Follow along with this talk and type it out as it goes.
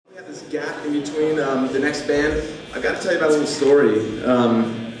gap in between the next band, I've got to tell you about a little story.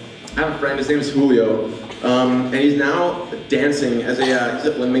 I have a friend, his name is Julio, and he's now dancing as he's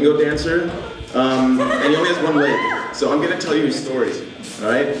a Flamenco dancer, and he only has one leg. So I'm going to tell you his story,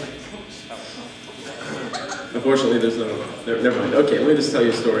 alright? Unfortunately, there's no... Never mind. Okay, let me just tell you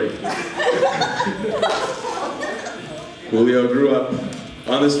a story. Julio grew up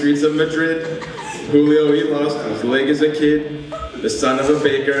on the streets of Madrid. Julio, he lost his leg as a kid. The son of a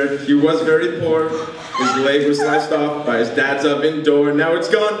baker, he was very poor. His leg was sliced off by his dad's oven door. Now it's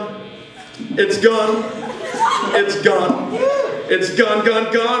gone. It's gone. It's gone. It's gone,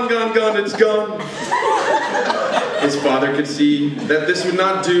 gone, gone, gone, gone, it's gone. His father could see that this would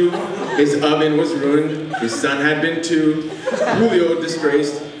not do. His oven was ruined. His son had been too. Julio,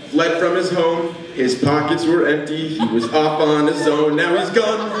 disgraced, fled from his home. His pockets were empty. He was off on his own. Now he's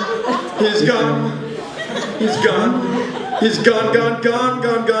gone. He's gone. He's gone. He's gone, gone, gone,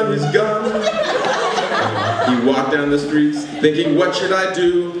 gone, gone, he's gone. He walked down the streets thinking, what should I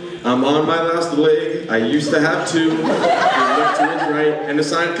do? I'm on my last leg. I used to have two. He looked to his right and a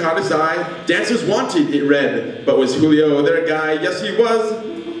sign caught his eye. Dancers wanted, it read. But was Julio their guy? Yes, he was.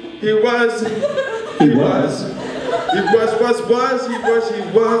 He was. He was. He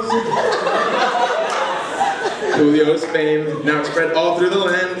was. Julio's fame now spread all through the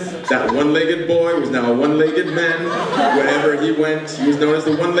land. That one-legged boy was now a one-legged man. Wherever he went, he was known as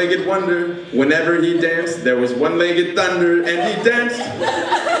the one-legged wonder. Whenever he danced, there was one-legged thunder. And he danced.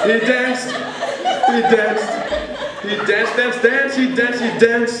 He danced. He danced. He danced, danced, danced. He danced, he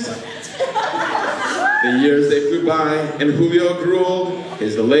danced. The years they flew by, and Julio grew old.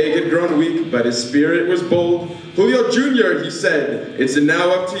 His leg had grown weak, but his spirit was bold. Julio Jr., he said, it's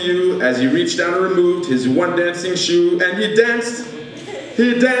now up to you, as he reached down and removed his one dancing shoe, and he danced.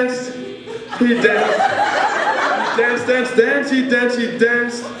 He danced. He danced. Dance, dance, dance, he danced, he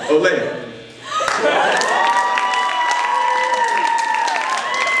danced. Ole.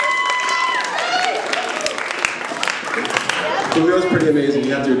 Julio's pretty amazing,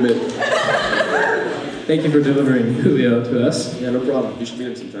 you have to admit. Thank you for delivering Julio to us. Yeah, no problem. You should meet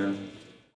him sometime.